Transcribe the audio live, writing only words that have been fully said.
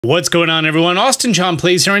What's going on, everyone? Austin John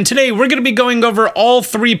Plays here, and today we're going to be going over all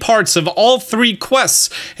three parts of all three quests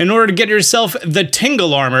in order to get yourself the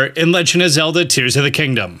Tingle armor in Legend of Zelda Tears of the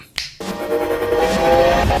Kingdom.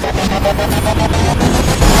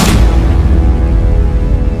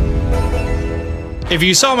 If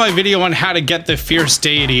you saw my video on how to get the Fierce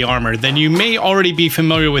Deity armor, then you may already be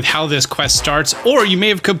familiar with how this quest starts, or you may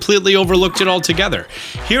have completely overlooked it altogether.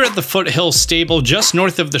 Here at the Foothill Stable, just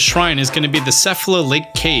north of the shrine, is going to be the Cephala Lake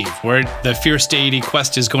Cave, where the Fierce Deity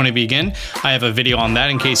quest is going to begin. I have a video on that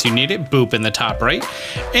in case you need it, boop in the top right.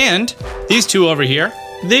 And these two over here,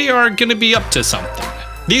 they are going to be up to something.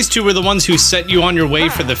 These two were the ones who set you on your way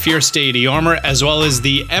for the Fierce Deity armor, as well as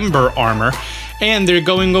the Ember armor, and they're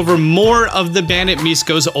going over more of the Bandit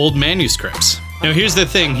Misko's old manuscripts. Now here's the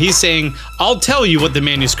thing, he's saying, I'll tell you what the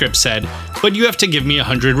manuscript said, but you have to give me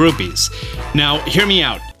 100 rupees. Now, hear me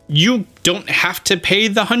out. You don't have to pay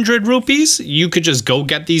the 100 rupees. You could just go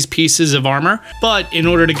get these pieces of armor, but in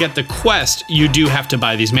order to get the quest, you do have to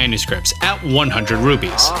buy these manuscripts at 100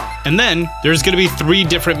 rupees. And then there's going to be 3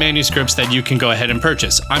 different manuscripts that you can go ahead and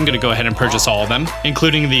purchase. I'm going to go ahead and purchase all of them,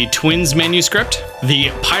 including the Twins Manuscript,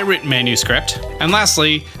 the Pirate Manuscript, and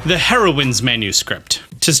lastly, the Heroines Manuscript.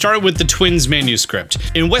 To start with the Twins Manuscript.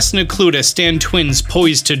 In West Necluda stand twins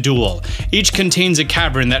poised to duel. Each contains a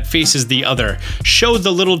cavern that faces the other. Show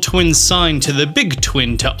the little twin sign to the big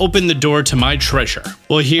twin to open the door to my treasure.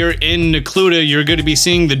 Well, here in Necluda, you're going to be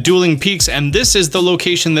seeing the dueling peaks, and this is the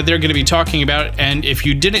location that they're going to be talking about. And if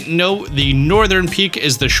you didn't know, the northern peak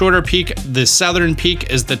is the shorter peak, the southern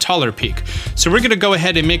peak is the taller peak. So we're going to go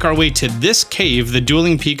ahead and make our way to this cave, the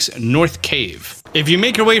Dueling Peaks North Cave. If you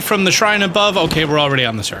make your way from the shrine above, okay, we're already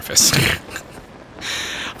on the surface.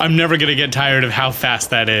 I'm never gonna get tired of how fast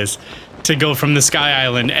that is to go from the Sky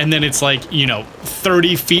Island, and then it's like, you know,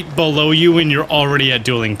 30 feet below you and you're already at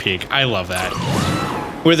Dueling Peak. I love that.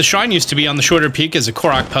 Where the shrine used to be on the shorter peak is a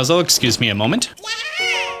Korok puzzle. Excuse me a moment.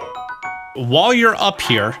 While you're up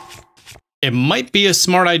here, it might be a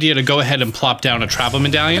smart idea to go ahead and plop down a travel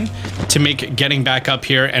medallion to make getting back up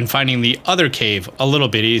here and finding the other cave a little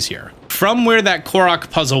bit easier. From where that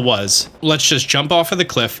Korok puzzle was, let's just jump off of the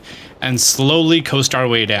cliff and slowly coast our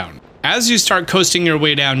way down. As you start coasting your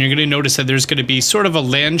way down, you're going to notice that there's going to be sort of a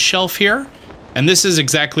land shelf here. And this is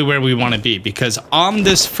exactly where we want to be, because on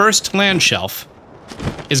this first land shelf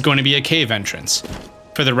is going to be a cave entrance.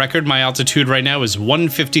 For the record, my altitude right now is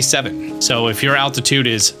 157. So if your altitude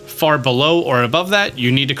is far below or above that,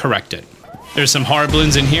 you need to correct it. There's some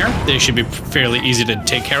Harblins in here. They should be fairly easy to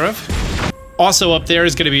take care of. Also up there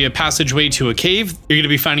is going to be a passageway to a cave. You're going to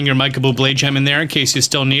be finding your Micable Blade Gem in there in case you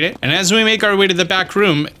still need it. And as we make our way to the back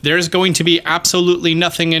room, there's going to be absolutely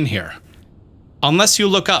nothing in here. Unless you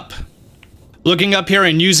look up. Looking up here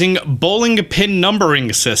and using bowling pin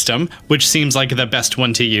numbering system, which seems like the best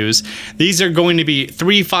one to use, these are going to be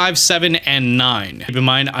 3, 5, 7, and 9. Keep in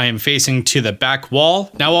mind, I am facing to the back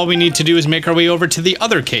wall. Now all we need to do is make our way over to the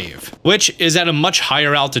other cave, which is at a much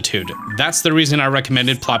higher altitude. That's the reason I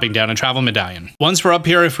recommended plopping down a travel medallion. Once we're up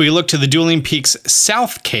here, if we look to the Dueling Peaks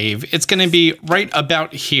South Cave, it's going to be right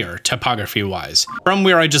about here, topography-wise. From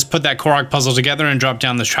where I just put that Korok puzzle together and dropped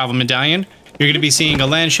down this travel medallion, you're going to be seeing a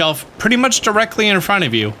land shelf pretty much directly in front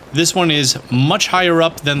of you. This one is much higher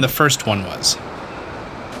up than the first one was.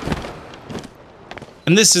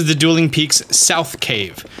 And this is the Dueling Peaks South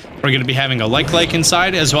Cave. We're going to be having a like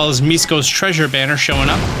inside, as well as Misko's treasure banner showing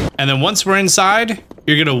up. And then once we're inside,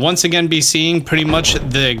 you're going to once again be seeing pretty much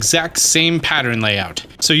the exact same pattern layout.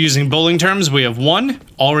 So using bowling terms, we have 1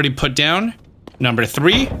 already put down. Number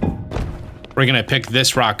 3, we're going to pick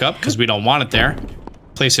this rock up because we don't want it there.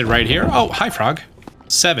 Place it right here. Oh, hi, frog.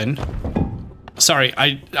 7. Sorry,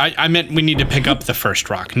 I meant we need to pick up the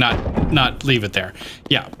first rock, not leave it there.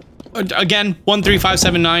 Yeah. Again, 1, 3, 5,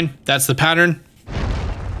 7, 9. That's the pattern.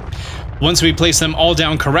 Once we place them all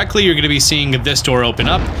down correctly, you're going to be seeing this door open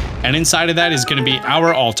up, and inside of that is going to be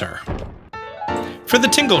our altar. For the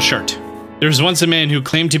Tingle shirt. There was once a man who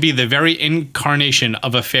claimed to be the very incarnation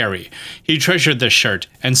of a fairy. He treasured this shirt,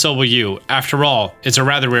 and so will you. After all, it's a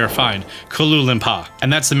rather rare find. Kululimpa.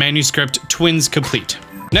 And that's the manuscript Twins complete.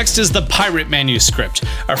 Next is the Pirate Manuscript.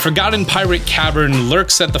 A forgotten pirate cavern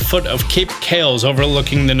lurks at the foot of Cape Kales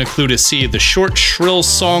overlooking the Necluda Sea. The short, shrill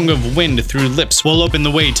song of wind through lips will open the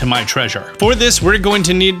way to my treasure. For this, we're going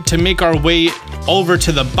to need to make our way over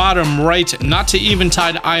to the bottom right, not to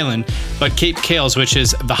Eventide Island, but Cape Kales, which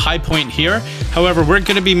is the high point here. However, we're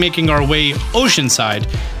going to be making our way oceanside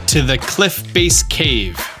to the Cliff Base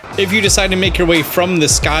Cave. If you decide to make your way from the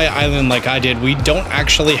Sky Island like I did, we don't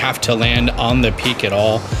actually have to land on the peak at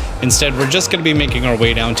all. Instead, we're just going to be making our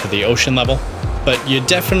way down to the ocean level. but you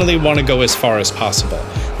definitely want to go as far as possible.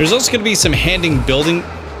 There's also going to be some handy building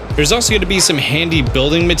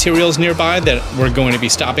materials nearby that we're going to be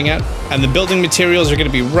stopping at. And the building materials are going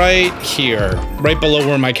to be right here, right below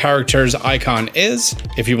where my character's icon is,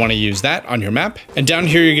 if you want to use that on your map. And down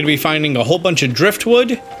here, you're going to be finding a whole bunch of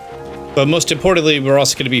driftwood. But most importantly, we're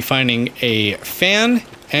also going to be finding a fan,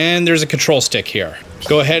 and there's a control stick here.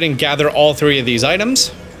 Go ahead and gather all 3 of these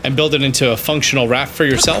items and build it into a functional raft for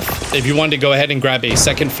yourself. If you want to go ahead and grab a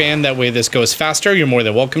second fan, that way this goes faster, you're more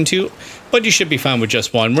than welcome to, but you should be fine with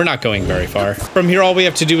just one. We're not going very far. From here, all we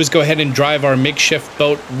have to do is go ahead and drive our makeshift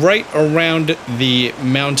boat right around the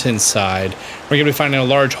mountainside. We're going to be finding a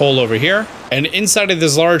large hole over here, and inside of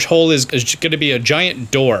this large hole is going to be a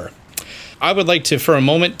giant door. I would like to, for a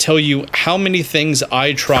moment, tell you how many things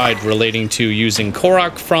I tried relating to using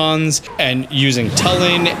Korok fronds and using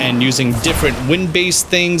Tullin and using different wind-based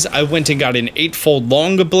things. I went and got an 8-fold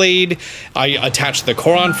long blade. I attached the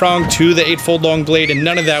Koron frond to the 8-fold long blade, and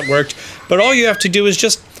none of that worked. But all you have to do is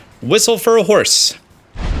just whistle for a horse.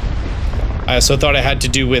 I also thought it had to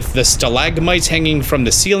do with the stalagmites hanging from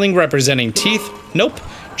the ceiling representing teeth. Nope,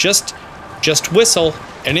 just whistle.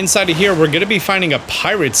 And inside of here, we're going to be finding a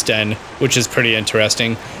pirate's den, which is pretty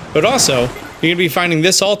interesting. But also, you're going to be finding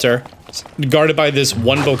this altar, guarded by this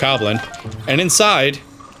one bokoblin. And inside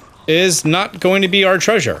is not going to be our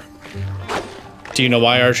treasure. Do you know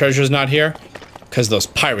why our treasure's not here? Because those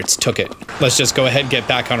pirates took it. Let's just go ahead, get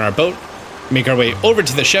back on our boat, make our way over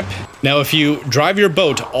to the ship. Now, if you drive your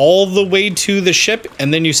boat all the way to the ship,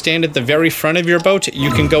 and then you stand at the very front of your boat,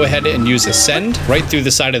 you can go ahead and use Ascend right through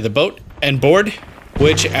the side of the boat and board.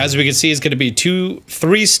 Which, as we can see, is going to be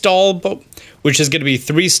three stall bokoblins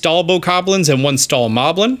and 1 stall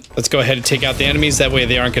moblin. Let's go ahead and take out the enemies. That way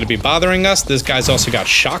they aren't going to be bothering us. This guy's also got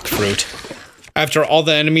shock fruit. After all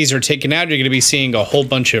the enemies are taken out, you're going to be seeing a whole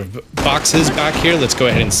bunch of boxes back here. Let's go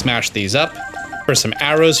ahead and smash these up. For some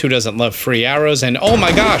arrows, who doesn't love free arrows? And oh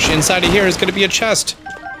my gosh, inside of here is going to be a chest.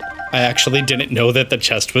 I actually didn't know that the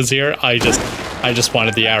chest was here. I just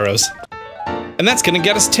wanted the arrows. And that's going to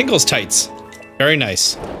get us Tingle's tights. Very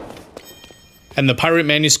nice. And the pirate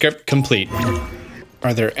manuscript complete.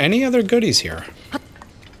 Are there any other goodies here?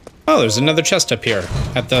 Oh, there's another chest up here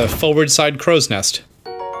at the forward side crow's nest.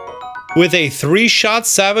 With a 3-shot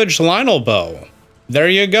Savage Lionel bow. There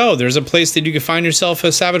you go. There's a place that you can find yourself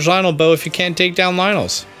a Savage Lionel bow if you can't take down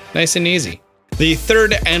Lionels. Nice and easy. The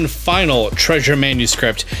third and final treasure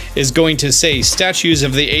manuscript is going to say statues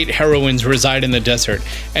of the 8 heroines reside in the desert.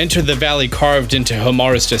 Enter the valley carved into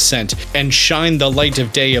Homara's descent and shine the light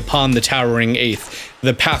of day upon the towering 8th.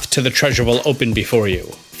 The path to the treasure will open before you.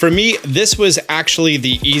 For me, this was actually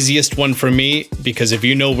the easiest one for me, because if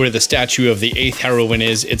you know where the statue of the 8th heroine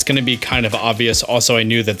is, it's going to be kind of obvious. Also, I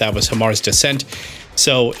knew that that was Homara's descent.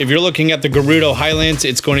 So if you're looking at the Gerudo Highlands,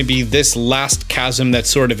 it's going to be this last chasm that's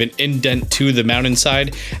sort of an indent to the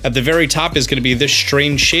mountainside. At the very top is going to be this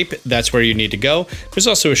strange shape. That's where you need to go. There's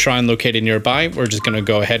also a shrine located nearby. We're just going to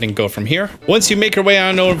go ahead and go from here. Once you make your way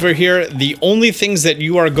on over here, the only things that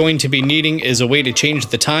you are going to be needing is a way to change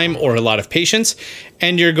the time or a lot of patience,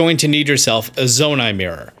 and you're going to need yourself a Zonai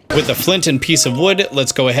mirror. With a flint and piece of wood,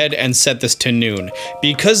 let's go ahead and set this to noon.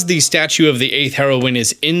 Because the statue of the 8th heroine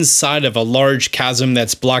is inside of a large chasm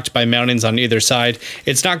that's blocked by mountains on either side,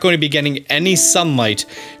 it's not going to be getting any sunlight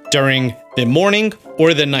during the morning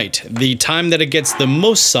or the night. The time that it gets the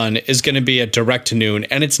most sun is going to be at direct noon,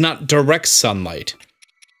 and it's not direct sunlight.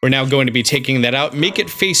 We're now going to be taking that out, make it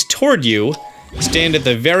face toward you, stand at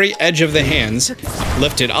the very edge of the hands,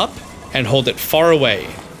 lift it up, and hold it far away.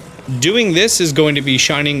 Doing this is going to be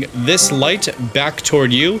shining this light back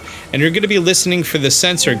toward you, and you're going to be listening for the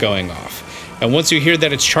sensor going off. And once you hear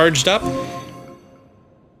that it's charged up,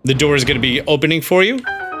 the door is going to be opening for you.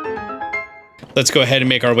 Let's go ahead and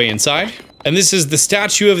make our way inside. And this is the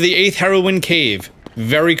statue of the 8th heroine cave.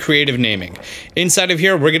 Very creative naming. Inside of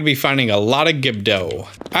here, we're going to be finding a lot of Gibdo.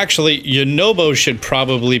 Actually, Yonobo should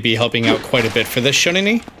probably be helping out quite a bit for this, shouldn't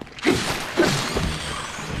he?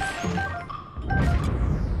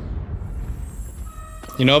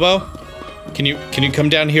 Yonobo, can you come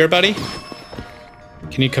down here, buddy?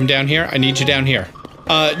 Can you come down here? I need you down here.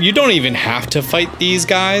 You don't even have to fight these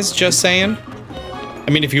guys, just saying.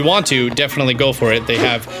 I mean, if you want to, definitely go for it. They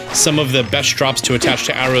have some of the best drops to attach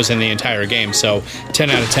to arrows in the entire game, so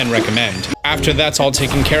 10 out of 10 recommend. After that's all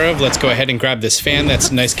taken care of, let's go ahead and grab this fan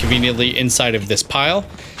that's nice conveniently inside of this pile.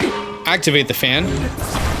 Activate the fan.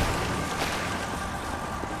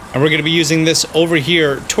 And we're going to be using this over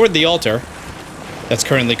here toward the altar. That's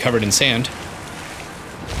currently covered in sand.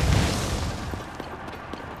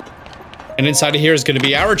 And inside of here is going to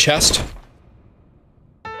be our chest.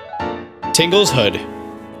 Tingle's Hood,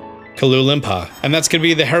 Kalulimpa, and that's going to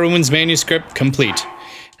be the Heroines Manuscript complete.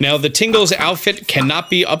 Now, the Tingle's outfit cannot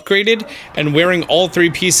be upgraded, and wearing all 3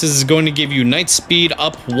 pieces is going to give you Night Speed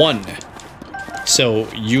up 1. So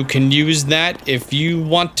you can use that if you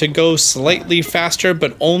want to go slightly faster,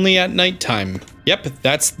 but only at nighttime. Yep,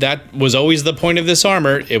 that was always the point of this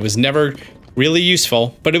armor. It was never really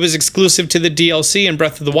useful, but it was exclusive to the DLC in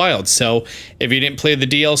Breath of the Wild, so if you didn't play the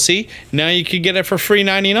DLC, now you could get it for free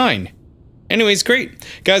 99. Anyways, great.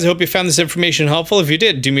 Guys, I hope you found this information helpful. If you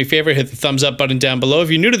did, do me a favor, hit the thumbs up button down below. If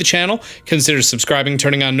you're new to the channel, consider subscribing,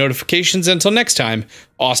 turning on notifications. Until next time,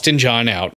 Austin John out.